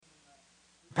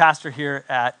Pastor here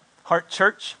at Heart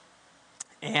Church,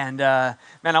 and man,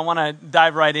 I want to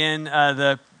dive right in.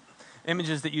 The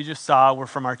images that you just saw were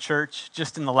from our church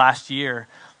just in the last year,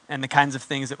 and the kinds of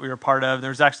things that we were part of.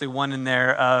 There's actually one in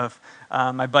there of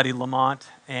my buddy Lamont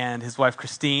and his wife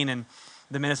Christine, and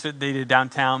the ministry that they did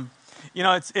downtown. You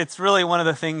know, it's really one of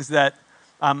the things that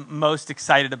I'm most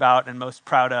excited about and most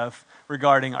proud of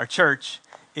regarding our church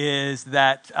is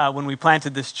that when we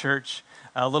planted this church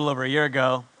a little over a year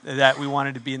ago, that we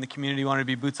wanted to be in the community, wanted to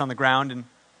be boots on the ground, and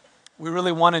we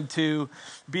really wanted to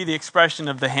be the expression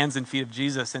of the hands and feet of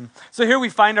Jesus. And so here we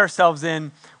find ourselves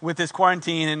in with this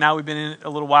quarantine, and now we've been in it a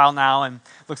little while now, and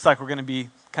it looks like we're going to be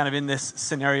kind of in this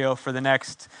scenario for the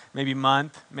next maybe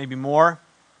month, maybe more.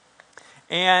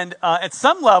 And at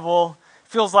some level, it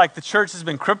feels like the church has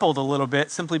been crippled a little bit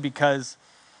simply because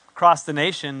across the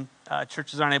nation,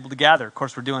 churches aren't able to gather. Of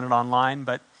course, we're doing it online,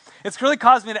 but it's really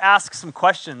caused me to ask some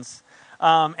questions.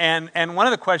 And one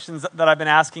of the questions that I've been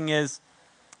asking is,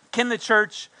 can the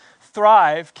church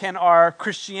thrive? Can our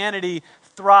Christianity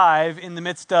thrive in the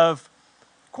midst of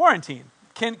quarantine?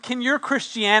 Can your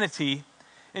Christianity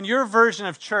and your version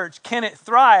of church, can it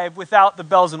thrive without the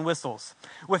bells and whistles,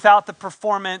 without the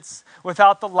performance,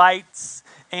 without the lights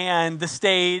and the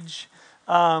stage,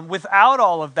 without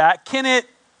all of that? Can it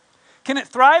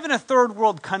thrive in a third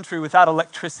world country without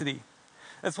electricity?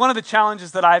 That's one of the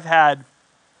challenges that I've had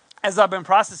as I've been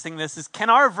processing this is, can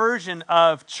our version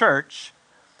of church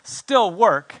still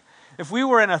work if we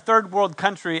were in a third world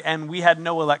country and we had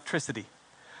no electricity?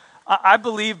 I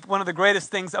believe one of the greatest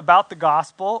things about the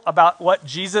gospel, about what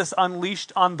Jesus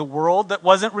unleashed on the world, that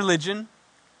wasn't religion,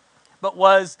 but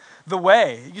was the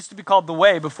way. It used to be called the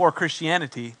way before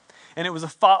Christianity. And it was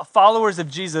followers of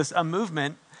Jesus, a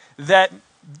movement that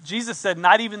Jesus said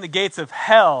not even the gates of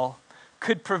hell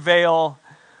could prevail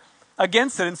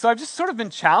against it. And so I've just sort of been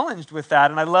challenged with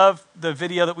that. And I love the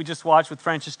video that we just watched with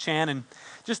Francis Chan and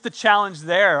just the challenge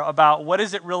there about what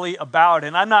is it really about.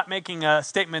 And I'm not making a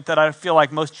statement that I feel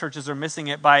like most churches are missing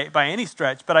it by any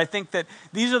stretch, but I think that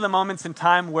these are the moments in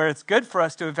time where it's good for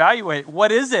us to evaluate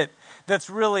what is it that's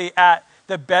really at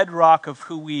the bedrock of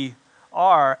who we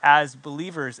are as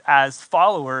believers, as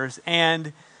followers.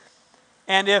 And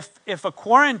if a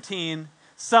quarantine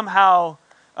somehow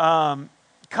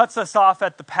cuts us off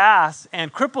at the pass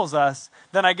and cripples us,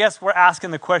 then I guess we're asking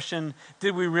the question,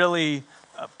 did we really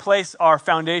place our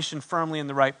foundation firmly in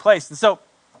the right place? And so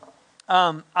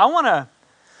I want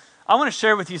to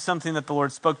share with you something that the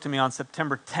Lord spoke to me on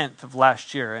September 10th of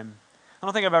last year. And I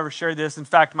don't think I've ever shared this. In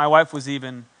fact, my wife was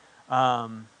even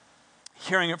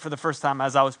hearing it for the first time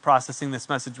as I was processing this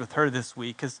message with her this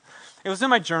week, because it was in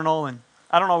my journal, and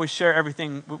I don't always share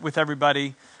everything with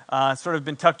everybody. It's sort of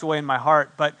been tucked away in my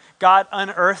heart, but God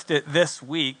unearthed it this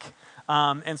week.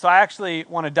 And so I actually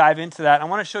want to dive into that. I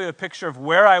want to show you a picture of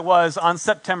where I was on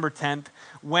September 10th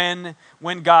when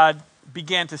God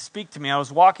began to speak to me. I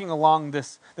was walking along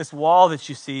this wall that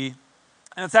you see,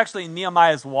 and it's actually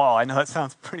Nehemiah's wall. I know that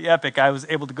sounds pretty epic. I was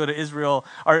able to go to Israel.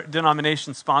 Our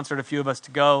denomination sponsored a few of us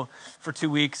to go for 2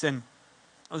 weeks, and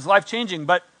it was life-changing.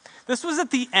 But this was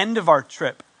at the end of our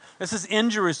trip. This is in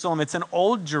Jerusalem. It's an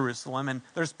old Jerusalem, and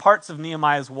there's parts of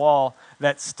Nehemiah's wall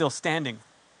that's still standing.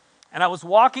 And I was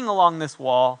walking along this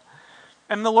wall,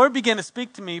 and the Lord began to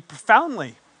speak to me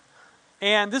profoundly.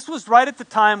 And this was right at the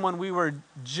time when we were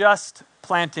just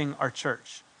planting our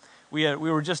church. We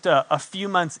were just a few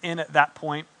months in at that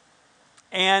point.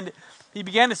 And he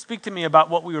began to speak to me about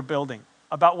what we were building,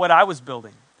 about what I was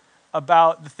building,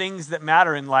 about the things that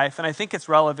matter in life. And I think it's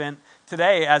relevant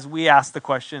today as we ask the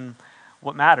question,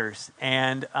 what matters,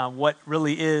 and what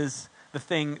really is the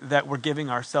thing that we're giving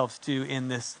ourselves to in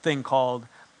this thing called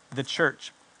the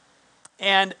church.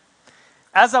 And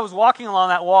as I was walking along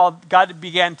that wall, God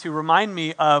began to remind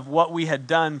me of what we had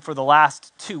done for the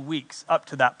last 2 weeks up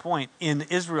to that point in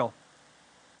Israel.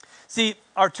 See,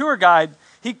 our tour guide,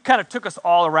 he kind of took us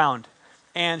all around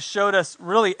and showed us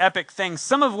really epic things,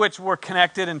 some of which were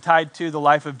connected and tied to the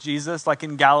life of Jesus, like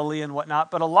in Galilee and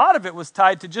whatnot, but a lot of it was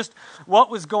tied to just what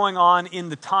was going on in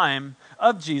the time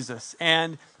of Jesus.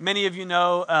 And many of you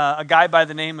know a guy by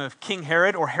the name of King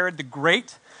Herod, or Herod the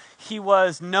Great. He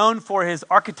was known for his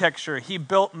architecture. He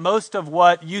built most of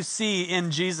what you see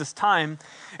in Jesus' time.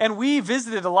 And we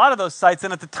visited a lot of those sites,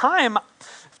 and at the time,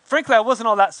 frankly, I wasn't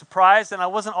all that surprised, and I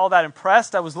wasn't all that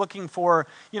impressed. I was looking for,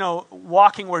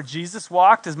 walking where Jesus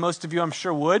walked, as most of you I'm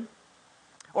sure would,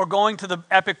 or going to the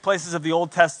epic places of the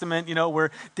Old Testament,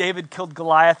 where David killed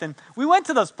Goliath. And we went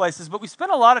to those places, but we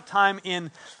spent a lot of time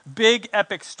in big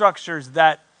epic structures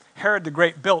that Herod the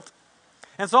Great built.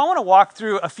 And so I want to walk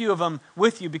through a few of them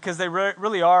with you because they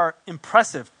really are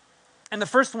impressive. And the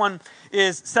first one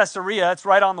is Caesarea. It's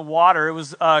right on the water. It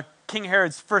was King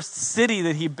Herod's first city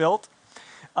that he built.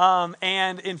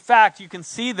 And in fact, you can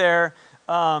see there,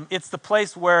 it's the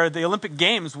place where the Olympic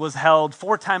Games was held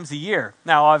 4 times a year.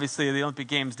 Now, obviously, the Olympic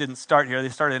Games didn't start here. They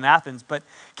started in Athens. But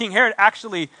King Herod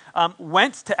actually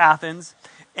went to Athens,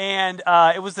 and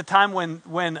it was the time when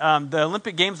the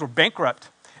Olympic Games were bankrupt.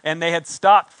 And they had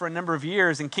stopped for a number of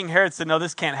years, and King Herod said, no,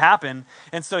 this can't happen.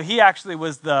 And so he actually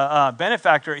was the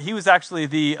benefactor. He was actually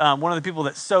the one of the people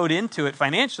that sewed into it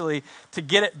financially to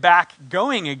get it back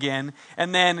going again.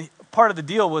 And then part of the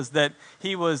deal was that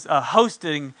he was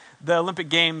hosting the Olympic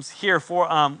Games here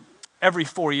for every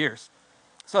 4 years.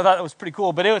 So I thought that was pretty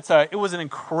cool. But it was an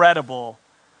incredible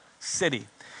city.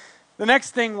 The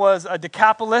next thing was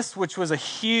Decapolis, which was a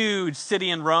huge city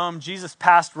in Rome. Jesus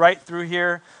passed right through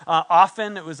here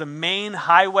often. It was a main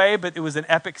highway, but it was an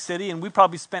epic city. And we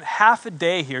probably spent half a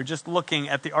day here just looking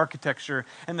at the architecture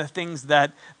and the things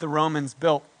that the Romans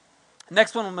built.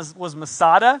 Next one was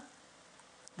Masada.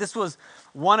 This was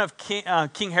one of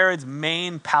King Herod's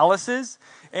main palaces.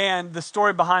 And the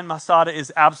story behind Masada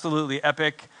is absolutely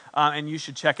epic. And you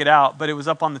should check it out. But it was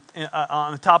up on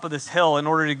the top of this hill. In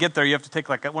order to get there, you have to take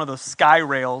like one of those sky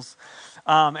rails.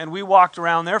 And we walked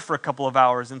around there for a couple of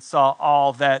hours and saw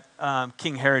all that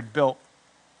King Herod built.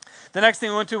 The next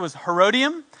thing we went to was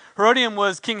Herodium. Herodium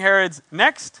was King Herod's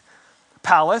next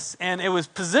palace, and it was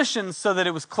positioned so that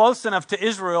it was close enough to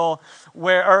Israel,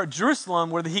 or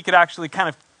Jerusalem, where he could actually kind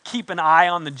of keep an eye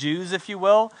on the Jews, if you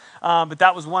will. But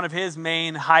that was one of his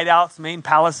main hideouts, main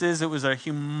palaces. It was a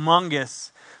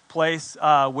humongous place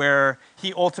where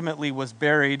he ultimately was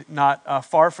buried, not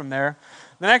far from there.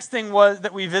 The next thing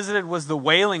that we visited was the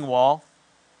Wailing Wall.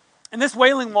 And this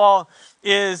Wailing Wall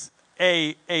is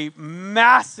a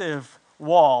massive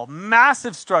wall,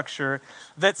 massive structure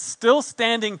that's still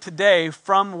standing today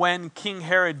from when King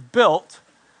Herod built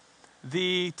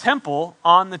the temple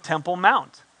on the Temple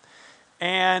Mount.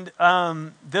 And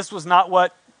this was not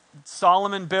what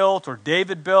Solomon built or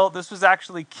David built. This was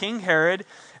actually King Herod.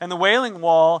 And the Wailing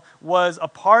Wall was a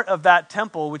part of that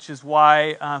temple, which is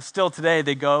why still today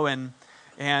they go and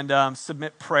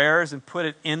submit prayers and put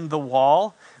it in the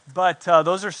wall. But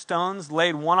those are stones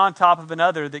laid one on top of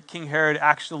another that King Herod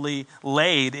actually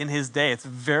laid in his day. It's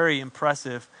very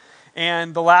impressive.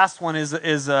 And the last one is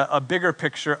a bigger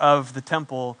picture of the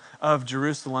temple of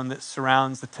Jerusalem that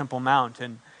surrounds the Temple Mount.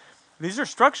 And these are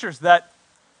structures that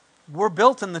were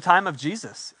built in the time of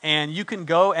Jesus, and you can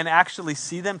go and actually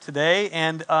see them today,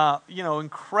 and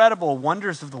incredible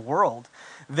wonders of the world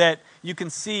that you can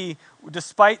see,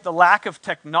 despite the lack of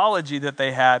technology that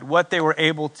they had, what they were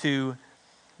able to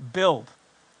build.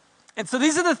 And so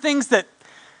these are the things that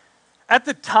at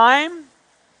the time,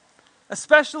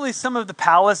 especially some of the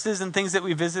palaces and things that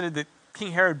we visited that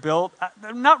King Herod built,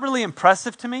 they're not really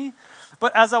impressive to me.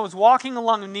 But as I was walking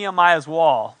along Nehemiah's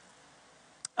wall,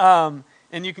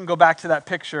 and you can go back to that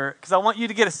picture, because I want you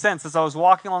to get a sense, as I was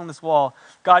walking along this wall,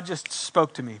 God just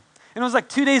spoke to me. And it was like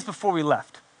 2 days before we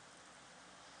left.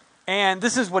 And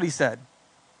this is what he said.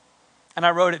 And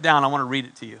I wrote it down. I want to read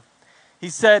it to you. He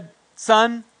said,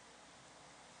 "Son,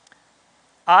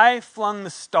 I flung the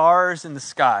stars in the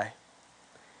sky.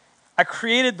 I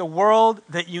created the world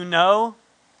that you know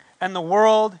and the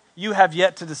world you have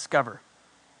yet to discover.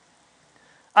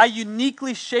 I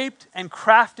uniquely shaped and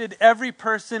crafted every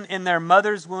person in their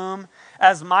mother's womb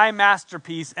as my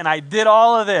masterpiece, and I did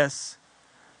all of this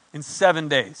in 7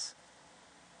 days.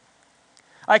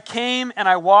 I came and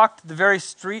I walked the very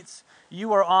streets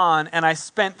you are on, and I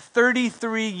spent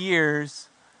 33 years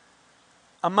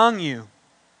among you.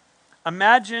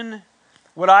 Imagine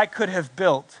what I could have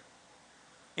built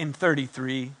in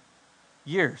 33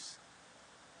 years."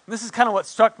 And this is kind of what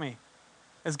struck me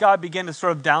as God began to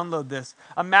sort of download this.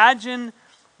 Imagine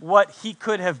what he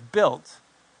could have built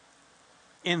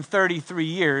in 33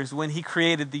 years when he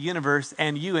created the universe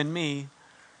and you and me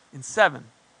in 7.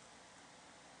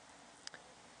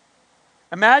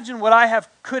 Imagine what I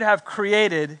could have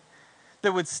created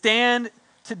that would stand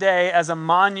today as a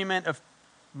monument of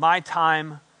my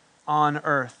time on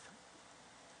earth.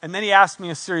 And then he asked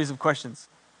me a series of questions.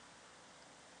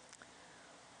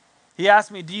 He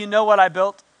asked me, do you know what I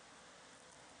built?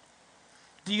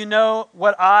 Do you know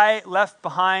what I left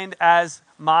behind as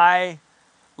my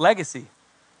legacy?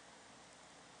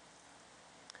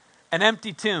 An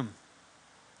empty tomb.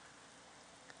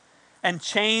 And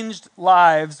changed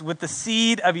lives with the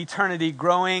seed of eternity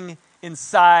growing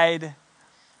inside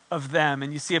of them.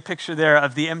 And you see a picture there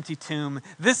of the empty tomb.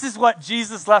 This is what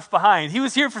Jesus left behind. He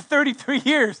was here for 33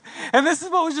 years. And this is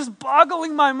what was just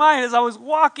boggling my mind as I was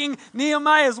walking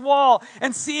Nehemiah's wall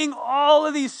and seeing all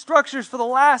of these structures for the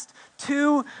last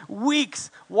 2 weeks,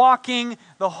 walking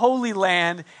the Holy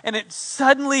Land. And it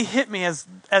suddenly hit me as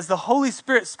the Holy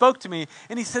Spirit spoke to me.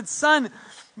 And he said, son,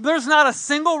 there's not a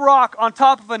single rock on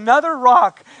top of another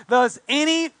rock that's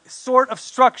any sort of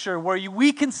structure where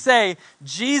we can say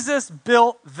Jesus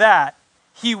built that.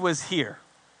 He was here.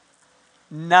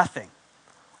 Nothing.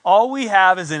 All we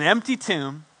have is an empty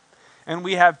tomb, and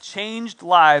we have changed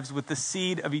lives with the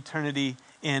seed of eternity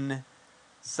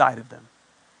inside of them.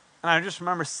 And I just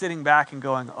remember sitting back and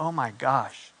going, oh my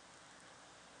gosh,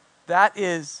 that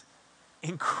is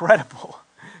incredible,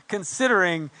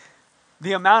 considering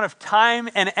the amount of time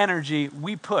and energy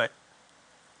we put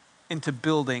into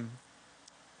building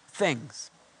things.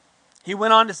 He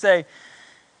went on to say,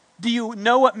 do you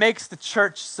know what makes the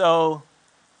church so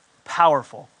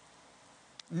powerful?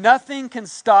 Nothing can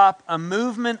stop a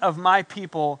movement of my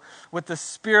people with the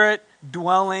Spirit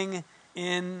dwelling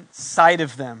inside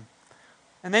of them.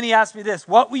 And then he asked me this,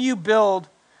 what will you build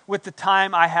with the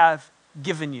time I have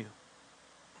given you?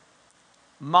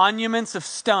 Monuments of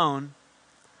stone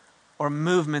or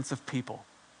movements of people?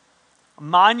 A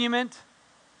monument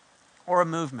or a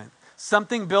movement?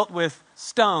 Something built with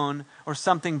stone or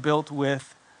something built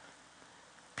with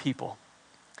people?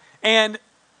 And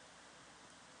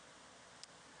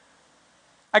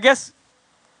I guess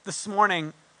this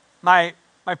morning, my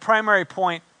primary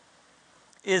point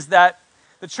is that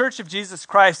the Church of Jesus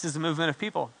Christ is a movement of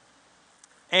people.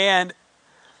 And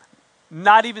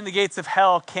not even the gates of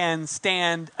hell can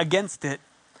stand against it,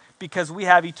 because we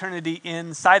have eternity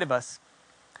inside of us.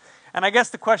 And I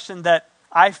guess the question that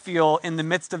I feel in the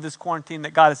midst of this quarantine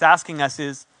that God is asking us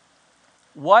is,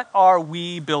 what are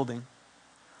we building?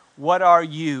 What are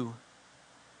you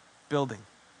building?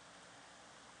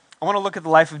 I want to look at the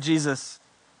life of Jesus.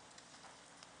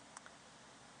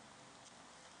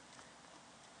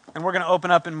 And we're going to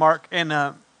open up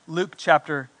in Luke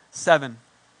chapter 7.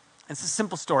 It's a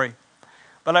simple story,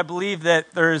 but I believe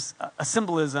that there's a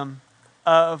symbolism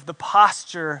of the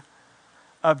posture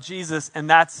of Jesus, and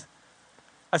that's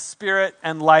a spirit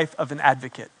and life of an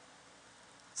advocate.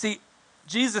 See,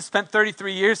 Jesus spent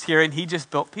 33 years here, and he just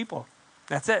built people.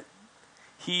 That's it.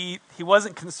 He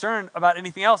wasn't concerned about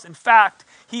anything else. In fact,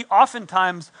 he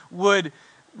oftentimes would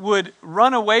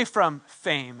run away from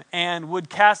fame and would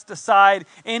cast aside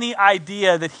any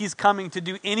idea that he's coming to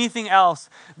do anything else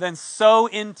than sow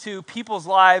into people's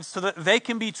lives so that they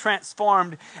can be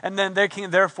transformed, and then they can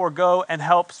therefore go and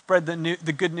help spread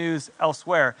the good news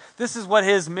elsewhere. This is what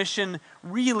his mission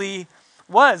really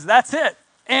was. That's it.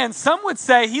 And some would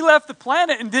say he left the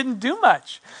planet and didn't do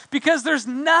much, because there's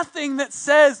nothing that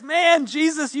says, man,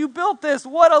 Jesus, you built this.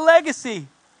 What a legacy.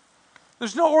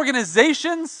 There's no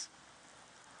organizations.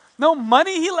 No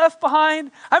money he left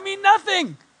behind. I mean,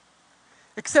 nothing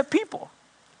except people.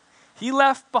 He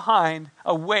left behind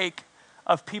a wake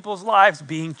of people's lives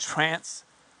being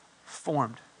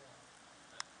transformed.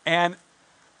 And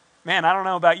man, I don't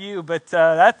know about you, but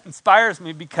that inspires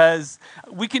me, because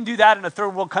we can do that in a third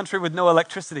world country with no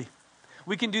electricity.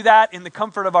 We can do that in the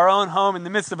comfort of our own home in the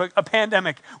midst of a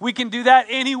pandemic. We can do that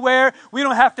anywhere. We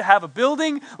don't have to have a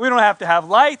building. We don't have to have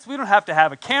lights. We don't have to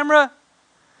have a camera.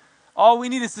 All we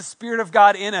need is the Spirit of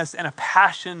God in us and a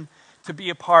passion to be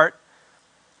a part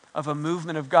of a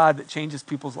movement of God that changes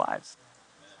people's lives.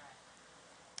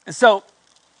 And so,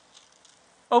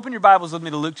 open your Bibles with me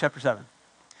to Luke chapter 7.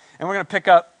 And we're going to pick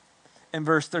up in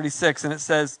verse 36. And it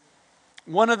says,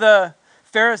 one of the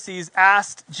Pharisees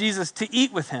asked Jesus to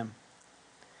eat with him.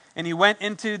 And he went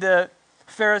into the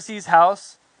Pharisee's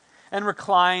house and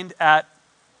reclined at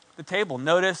the table.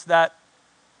 Notice that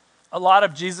a lot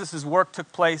of Jesus' work took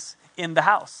place in the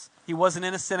house. He wasn't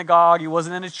in a synagogue. He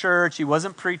wasn't in a church. He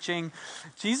wasn't preaching.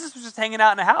 Jesus was just hanging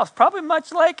out in a house, probably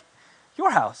much like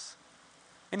your house.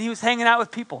 And he was hanging out with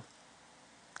people.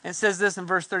 And it says this in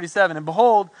verse 37, and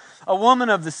behold, a woman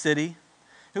of the city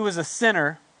who was a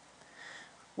sinner,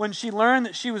 when she learned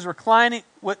that he was reclining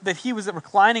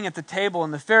at the table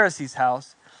in the Pharisee's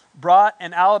house, brought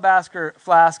an alabaster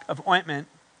flask of ointment,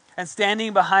 and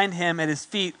standing behind him at his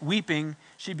feet, weeping,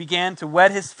 she began to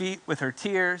wet his feet with her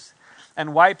tears,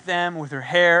 and wiped them with her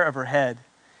hair of her head,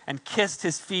 and kissed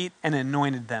his feet and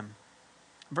anointed them.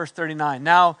 Verse 39,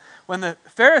 now when the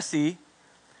Pharisee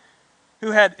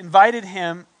who had invited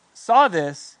him saw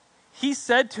this, he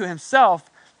said to himself,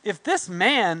 if this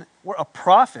man were a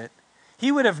prophet,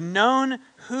 he would have known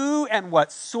who and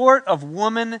what sort of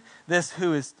woman this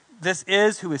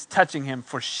is who is touching him,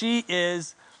 for she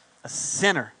is a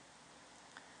sinner.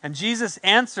 And Jesus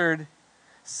answered,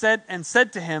 said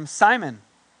to him, Simon,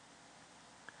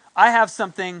 I have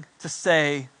something to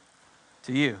say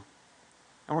to you.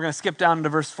 And we're going to skip down to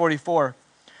verse 44.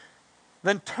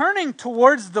 Then turning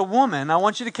towards the woman, I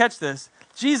want you to catch this.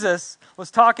 Jesus was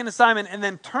talking to Simon, and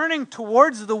then turning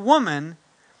towards the woman,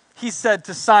 he said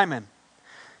to Simon.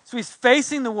 So he's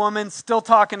facing the woman, still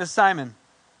talking to Simon.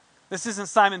 This isn't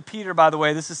Simon Peter, by the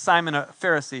way. This is Simon, a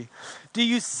Pharisee. Do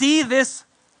you see this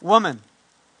woman?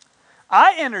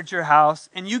 I entered your house,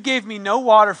 and you gave me no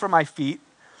water for my feet,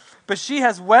 but she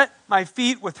has wet my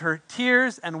feet with her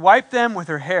tears and wiped them with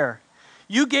her hair.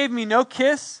 You gave me no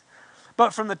kiss,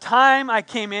 but from the time I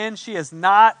came in, she has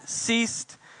not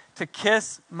ceased to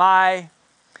kiss my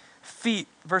feet.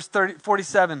 Verse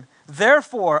 47,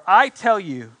 therefore I tell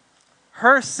you,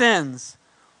 her sins,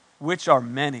 which are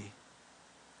many,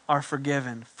 are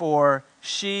forgiven, for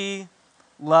she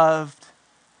loved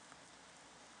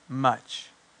much.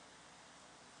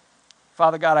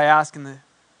 Father God, I ask in the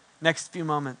next few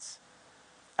moments,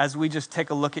 as we just take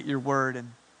a look at your word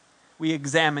and we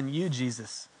examine you,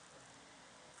 Jesus,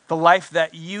 the life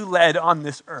that you led on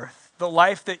this earth, the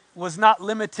life that was not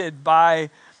limited by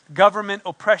government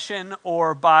oppression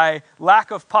or by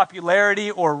lack of popularity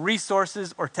or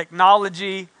resources or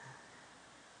technology.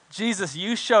 Jesus,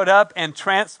 you showed up and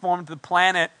transformed the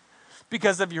planet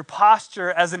because of your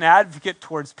posture as an advocate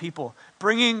towards people,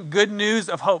 bringing good news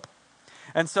of hope.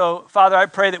 And so, Father, I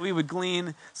pray that we would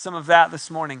glean some of that this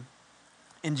morning.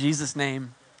 In Jesus'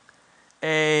 name,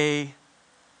 amen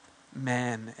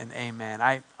and amen.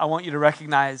 I want you to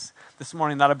recognize this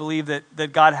morning that I believe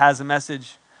that God has a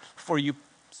message for you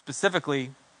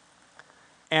specifically,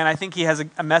 and I think he has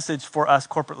a message for us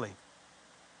corporately.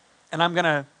 And I'm going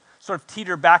to sort of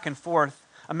teeter back and forth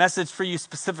a message for you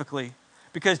specifically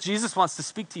because Jesus wants to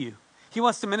speak to you. He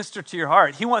wants to minister to your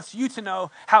heart. He wants you to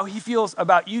know how he feels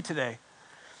about you today.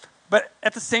 But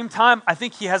at the same time, I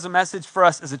think he has a message for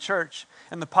us as a church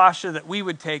and the posture that we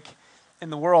would take in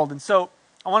the world. And so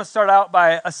I want to start out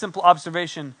by a simple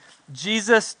observation.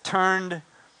 Jesus turned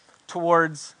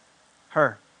towards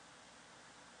her.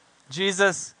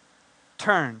 Jesus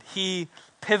turned. He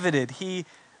pivoted. He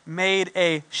made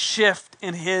a shift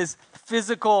in his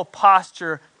physical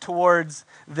posture towards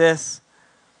this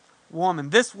woman.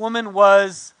 This woman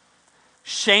was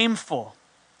shameful.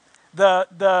 The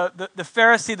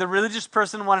Pharisee, the religious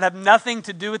person, wanted to have nothing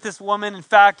to do with this woman. In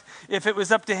fact, if it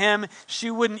was up to him,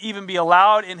 she wouldn't even be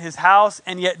allowed in his house.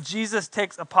 And yet Jesus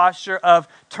takes a posture of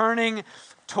turning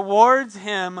towards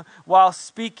him while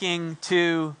speaking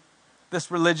to this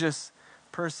religious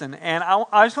person. And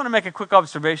I just want to make a quick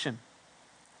observation.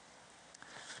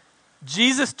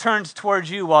 Jesus turned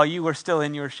towards you while you were still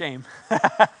in your shame.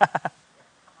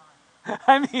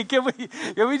 I mean, can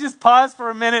we just pause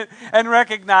for a minute and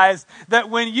recognize that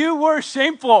when you were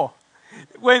shameful,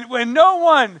 when no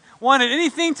one wanted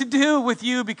anything to do with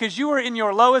you because you were in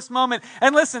your lowest moment,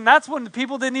 and listen, that's when the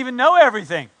people didn't even know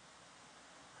everything.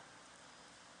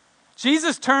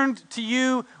 Jesus turned to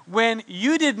you when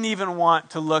you didn't even want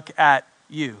to look at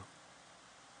you.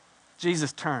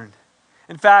 Jesus turned.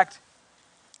 In fact,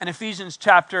 in Ephesians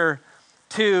chapter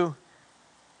 2,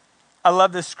 I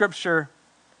love this scripture.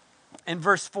 In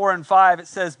verse 4 and 5, it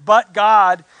says, but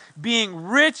God, being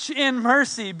rich in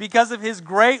mercy because of his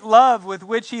great love with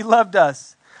which he loved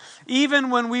us,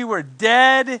 even when we were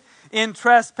dead in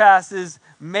trespasses,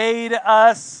 made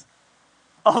us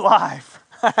alive.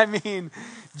 I mean,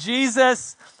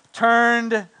 Jesus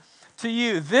turned to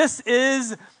you. This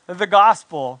is the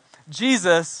gospel.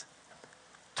 Jesus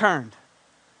turned.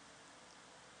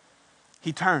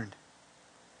 He turned.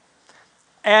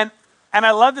 And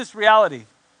I love this reality.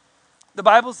 The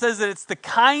Bible says that it's the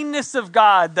kindness of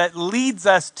God that leads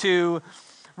us to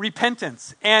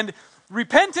repentance. And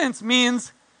repentance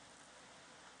means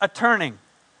a turning,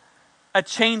 a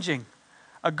changing,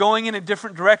 a going in a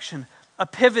different direction, a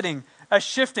pivoting, a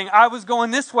shifting. I was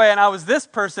going this way and I was this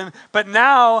person, but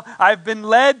now I've been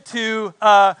led to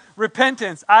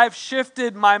repentance. I've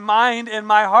shifted my mind and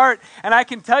my heart. And I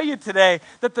can tell you today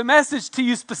that the message to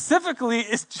you specifically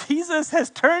is Jesus has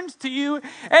turned to you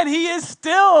and he is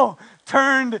still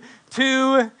turned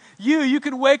to you. You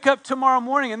could wake up tomorrow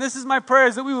morning, and this is my prayer,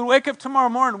 is that we would wake up tomorrow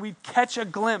morning and we'd catch a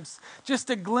glimpse, just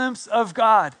a glimpse of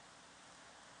God.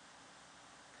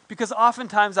 Because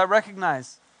oftentimes I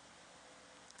recognize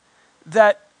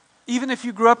that even if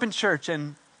you grew up in church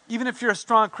and even if you're a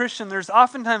strong Christian, there's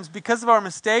oftentimes, because of our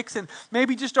mistakes and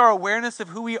maybe just our awareness of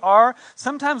who we are,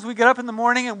 sometimes we get up in the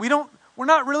morning and we're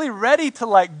not really ready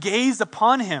to gaze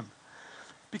upon him.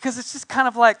 Because it's just kind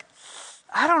of like,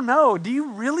 I don't know, do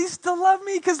you really still love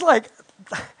me? Because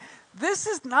this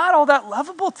is not all that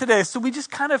lovable today. So we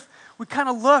kind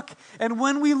of look, and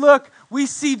when we look, we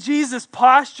see Jesus'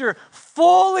 posture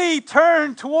fully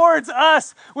turned towards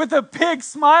us with a big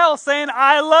smile saying,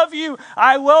 I love you,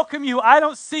 I welcome you, I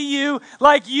don't see you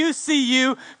like you see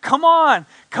you. Come on,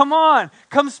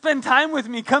 come spend time with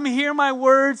me, come hear my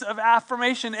words of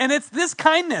affirmation. And it's this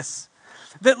kindness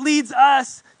that leads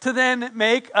us to then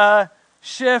make a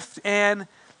shift and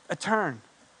a turn.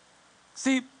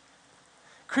 See,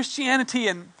 Christianity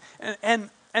and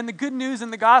the good news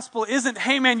in the gospel isn't,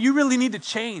 hey man, you really need to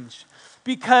change.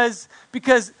 Because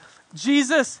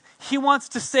Jesus, he wants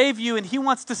to save you and he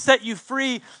wants to set you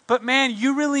free. But man,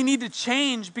 you really need to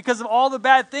change because of all the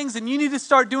bad things, and you need to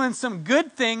start doing some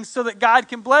good things so that God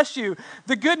can bless you.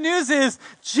 The good news is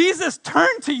Jesus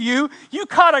turned to you. You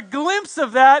caught a glimpse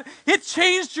of that. It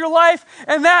changed your life.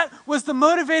 And that was the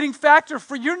motivating factor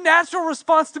for your natural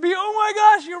response to be, oh my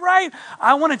gosh, you're right.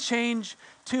 I want to change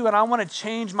too. And I want to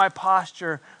change my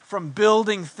posture from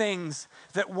building things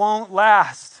that won't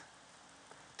last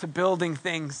to building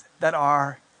things that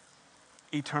are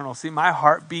eternal. See, my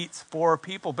heart beats for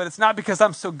people, but it's not because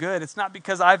I'm so good. It's not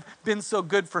because I've been so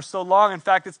good for so long. In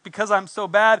fact, it's because I'm so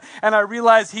bad and I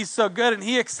realize he's so good and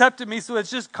he accepted me. So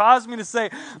it's just caused me to say,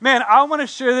 man, I want to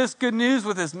share this good news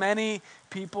with as many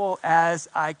people as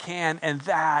I can. And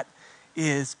that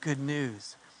is good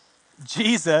news.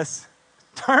 Jesus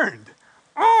turned.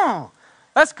 Oh,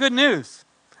 that's good news.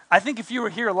 I think if you were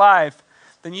here live,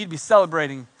 then you'd be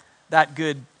celebrating that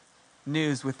good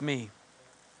news with me.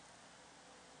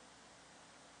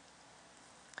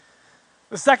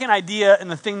 The second idea and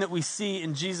the thing that we see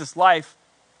in Jesus' life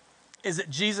is that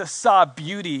Jesus saw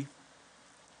beauty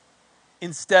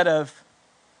instead of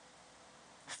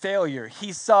failure.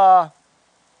 He saw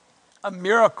a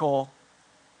miracle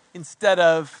instead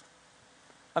of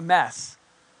a mess.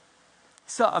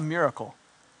 He saw a miracle.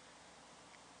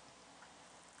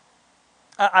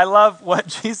 I love what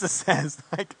Jesus says.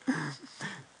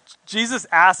 Jesus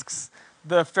asks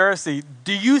the Pharisee,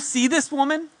 do you see this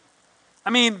woman?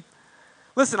 I mean,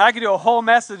 listen, I could do a whole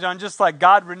message on just like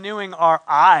God renewing our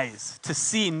eyes to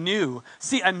see anew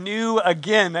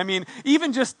again. I mean,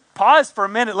 even just pause for a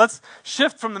minute. Let's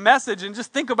shift from the message and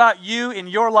just think about you in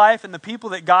your life and the people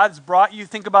that God's brought you.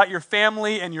 Think about your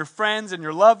family and your friends and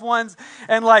your loved ones.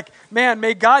 And man,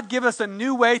 may God give us a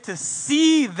new way to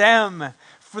see them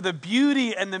for the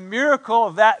beauty and the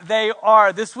miracle that they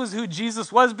are. This was who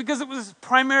Jesus was because it was his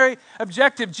primary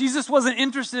objective. Jesus wasn't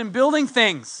interested in building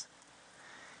things.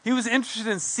 He was interested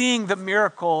in seeing the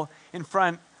miracle in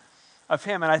front of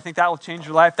him. And I think that will change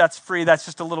your life. That's free. That's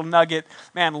just a little nugget.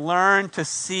 Man, learn to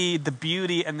see the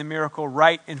beauty and the miracle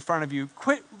right in front of you.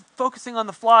 Quit focusing on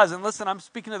the flaws. And listen, I'm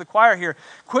speaking to the choir here.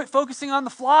 Quit focusing on the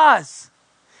flaws.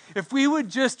 If we would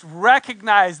just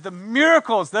recognize the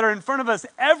miracles that are in front of us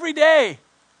every day,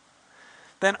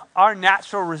 then our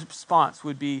natural response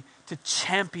would be to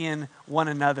champion one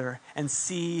another and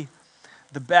see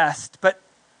the best. But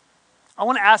I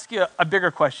want to ask you a bigger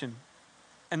question,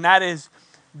 and that is,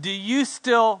 do you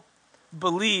still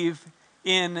believe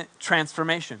in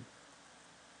transformation?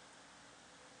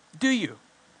 Do you?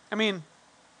 I mean,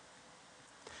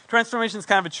 transformation is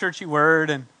kind of a churchy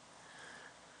word, and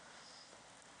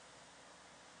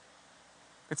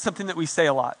it's something that we say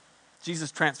a lot.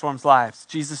 Jesus transforms lives.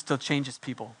 Jesus still changes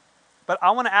people. But I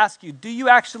want to ask you, do you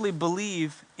actually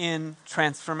believe in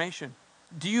transformation?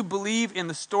 Do you believe in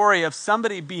the story of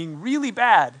somebody being really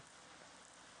bad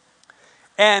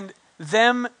and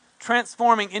them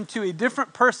transforming into a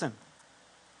different person,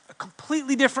 a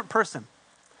completely different person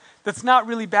that's not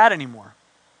really bad anymore,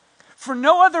 for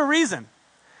no other reason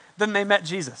than they met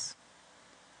Jesus?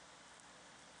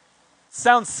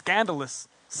 Sounds scandalous.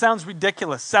 Sounds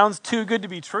ridiculous. Sounds too good to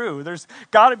be true. There's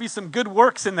got to be some good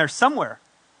works in there somewhere.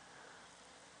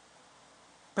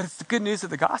 But it's the good news of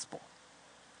the gospel.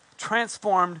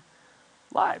 Transformed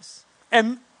lives.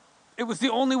 And it was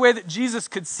the only way that Jesus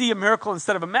could see a miracle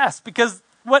instead of a mess, because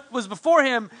what was before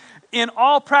him in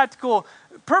all practical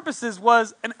purposes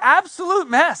was an absolute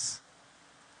mess.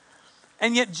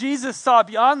 And yet Jesus saw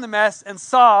beyond the mess and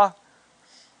saw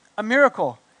a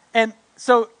miracle. And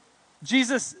so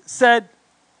Jesus said,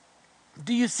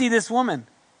 do you see this woman?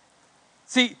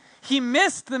 See, he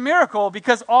missed the miracle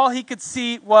because all he could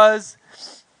see was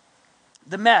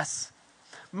the mess.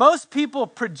 Most people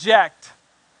project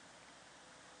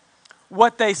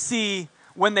what they see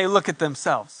when they look at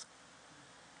themselves.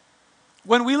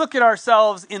 When we look at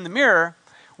ourselves in the mirror,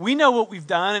 we know what we've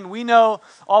done, and we know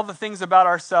all the things about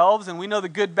ourselves, and we know the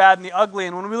good, bad, and the ugly.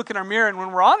 And when we look in our mirror and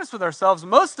when we're honest with ourselves,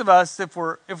 most of us, if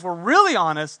we're really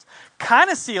honest, kind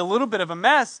of see a little bit of a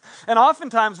mess. And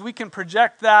oftentimes we can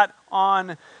project that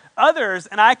on others.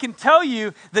 And I can tell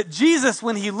you that Jesus,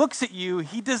 when he looks at you,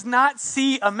 he does not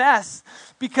see a mess,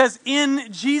 because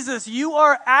in Jesus you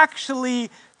are actually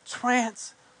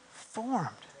transformed.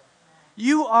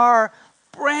 You are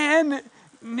brand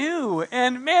new.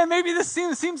 And man, maybe this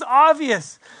seems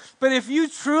obvious, but if you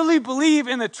truly believe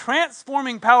in the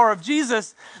transforming power of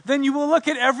Jesus, then you will look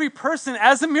at every person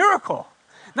as a miracle.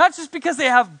 Not just because they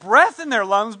have breath in their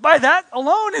lungs, by that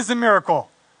alone is a miracle.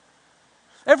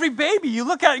 Every baby you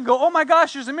look at and go, oh my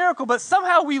gosh, there's a miracle, but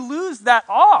somehow we lose that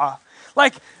awe.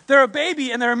 Like, they're a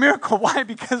baby and they're a miracle. Why?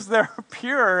 Because they're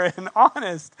pure and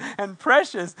honest and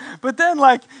precious. But then,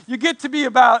 like, you get to be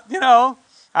about,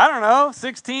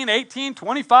 16, 18,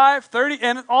 25, 30,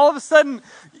 and all of a sudden,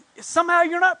 somehow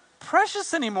you're not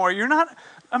precious anymore. You're not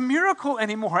a miracle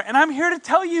anymore. And I'm here to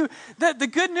tell you that the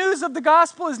good news of the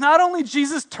gospel is not only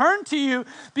Jesus turned to you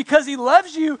because he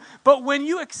loves you, but when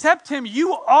you accept him,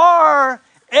 you are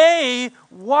a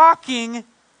walking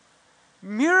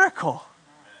miracle.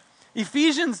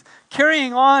 Ephesians,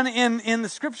 carrying on in the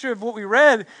scripture of what we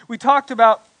read, we talked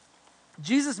about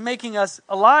Jesus making us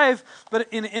alive, but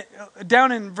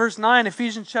down in verse 9,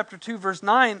 Ephesians chapter 2, verse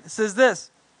 9, it says this,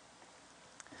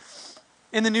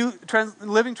 in the New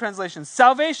Living Translation,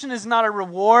 salvation is not a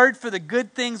reward for the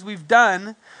good things we've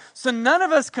done, so none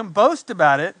of us can boast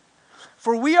about it,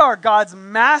 for we are God's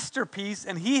masterpiece,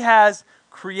 and he has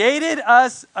created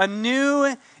us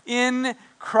anew in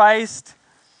Christ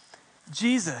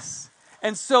Jesus.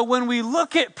 And so when we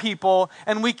look at people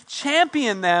and we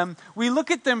champion them, we look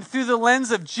at them through the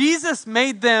lens of Jesus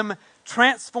made them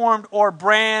transformed or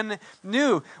brand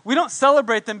new. We don't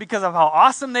celebrate them because of how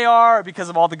awesome they are or because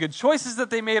of all the good choices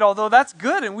that they made, although that's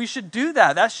good and we should do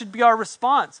that. That should be our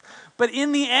response. But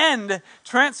in the end,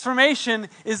 transformation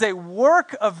is a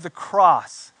work of the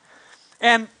cross.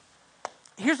 And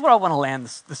here's what I want to land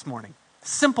this morning.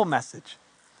 Simple message.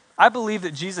 I believe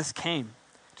that Jesus came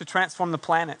to transform the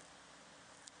planet.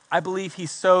 I believe he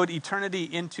sowed eternity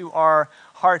into our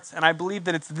hearts, and I believe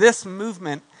that it's this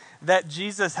movement that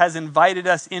Jesus has invited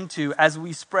us into as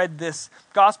we spread this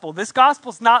gospel. This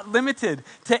gospel's not limited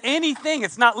to anything.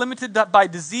 It's not limited by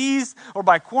disease or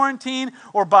by quarantine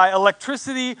or by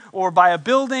electricity or by a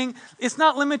building. It's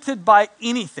not limited by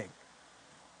anything.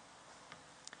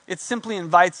 It simply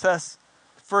invites us,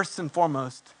 first and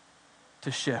foremost,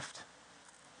 to shift,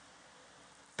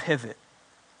 pivot,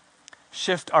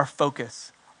 shift our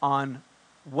focus on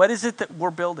what is it that we're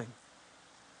building?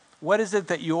 What is it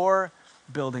that you're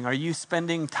building? Are you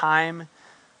spending time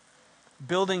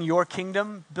building your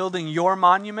kingdom, building your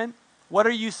monument? What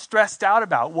are you stressed out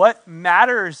about? What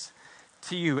matters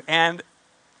to you? And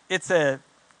it's a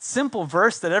simple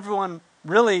verse that everyone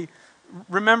really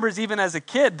remembers even as a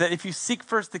kid, that if you seek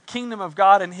first the kingdom of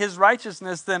God and his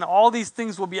righteousness, then all these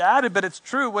things will be added. But it's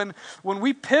true, when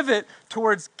we pivot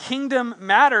towards kingdom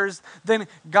matters, then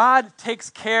God takes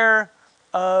care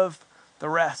of the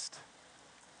rest.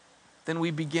 Then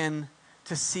we begin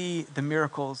to see the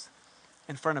miracles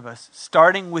in front of us,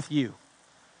 starting with you.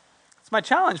 It's my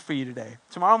challenge for you today.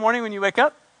 Tomorrow morning when you wake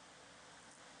up,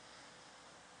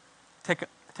 take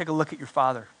a look at your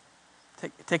Father.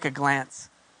 Take a glance.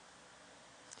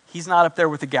 He's not up there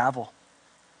with a gavel.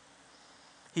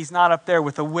 He's not up there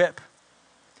with a whip,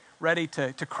 ready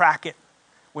to crack it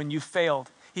when you failed.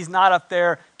 He's not up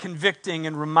there convicting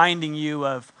and reminding you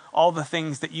of all the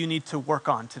things that you need to work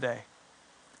on today.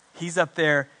 He's up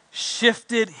there,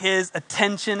 shifted his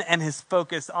attention and his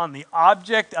focus on the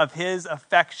object of his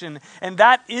affection, and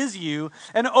that is you.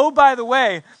 And oh, by the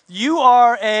way, you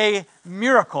are a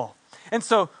miracle. And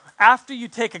so after you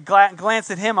take a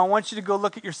glance at him, I want you to go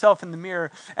look at yourself in the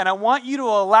mirror, and I want you to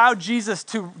allow Jesus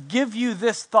to give you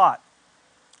this thought.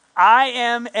 I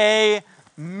am a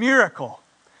miracle.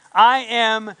 I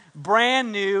am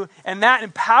brand new, and that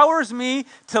empowers me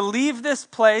to leave this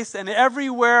place, and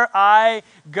everywhere I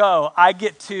go, I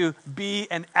get to be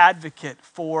an advocate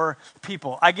for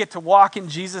people. I get to walk in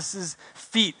Jesus'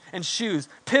 feet and shoes,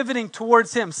 pivoting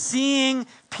towards him, seeing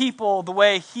people the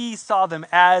way he saw them,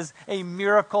 as a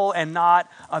miracle and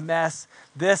not a mess.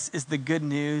 This is the good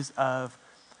news of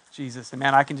Jesus. And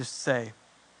man, I can just say,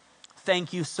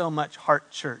 thank you so much, Heart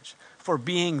Church, for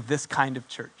being this kind of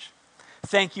church.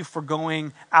 Thank you for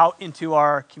going out into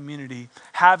our community,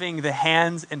 having the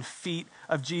hands and feet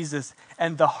of Jesus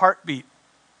and the heartbeat.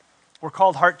 We're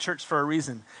called Heart Church for a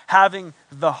reason. Having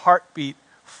the heartbeat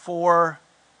for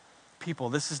people.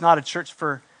 This is not a church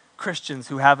for Christians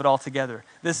who have it all together.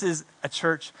 This is a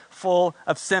church full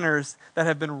of sinners that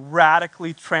have been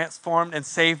radically transformed and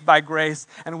saved by grace.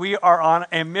 And we are on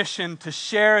a mission to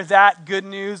share that good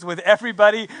news with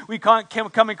everybody we come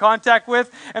in contact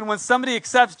with. And when somebody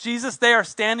accepts Jesus, they are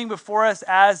standing before us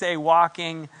as a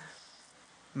walking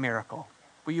miracle.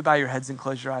 Will you bow your heads and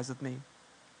close your eyes with me?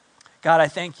 God, I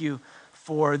thank you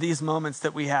for these moments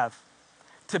that we have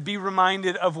to be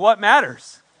reminded of what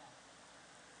matters.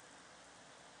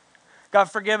 God,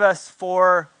 forgive us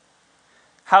for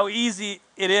how easy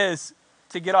it is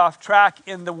to get off track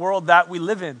in the world that we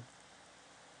live in.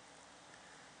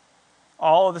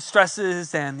 All of the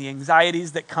stresses and the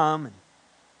anxieties that come, and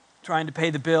trying to pay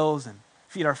the bills and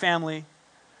feed our family.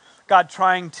 God,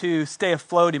 trying to stay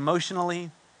afloat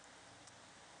emotionally.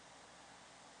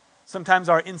 Sometimes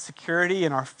our insecurity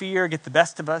and our fear get the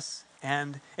best of us,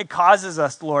 and it causes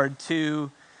us, Lord,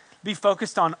 to be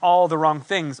focused on all the wrong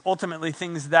things, ultimately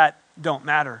things that don't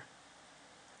matter.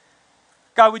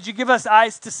 God, would you give us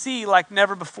eyes to see like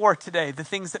never before today, the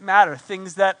things that matter,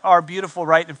 things that are beautiful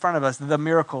right in front of us, the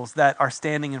miracles that are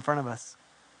standing in front of us.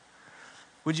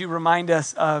 Would you remind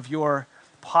us of your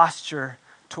posture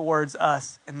towards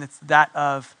us, and it's that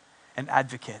of an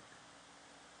advocate.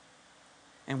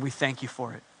 And we thank you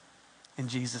for it. In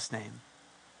Jesus' name,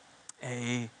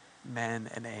 amen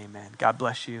and amen. God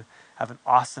bless you. Have an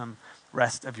awesome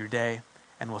rest of your day,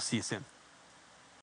 and we'll see you soon.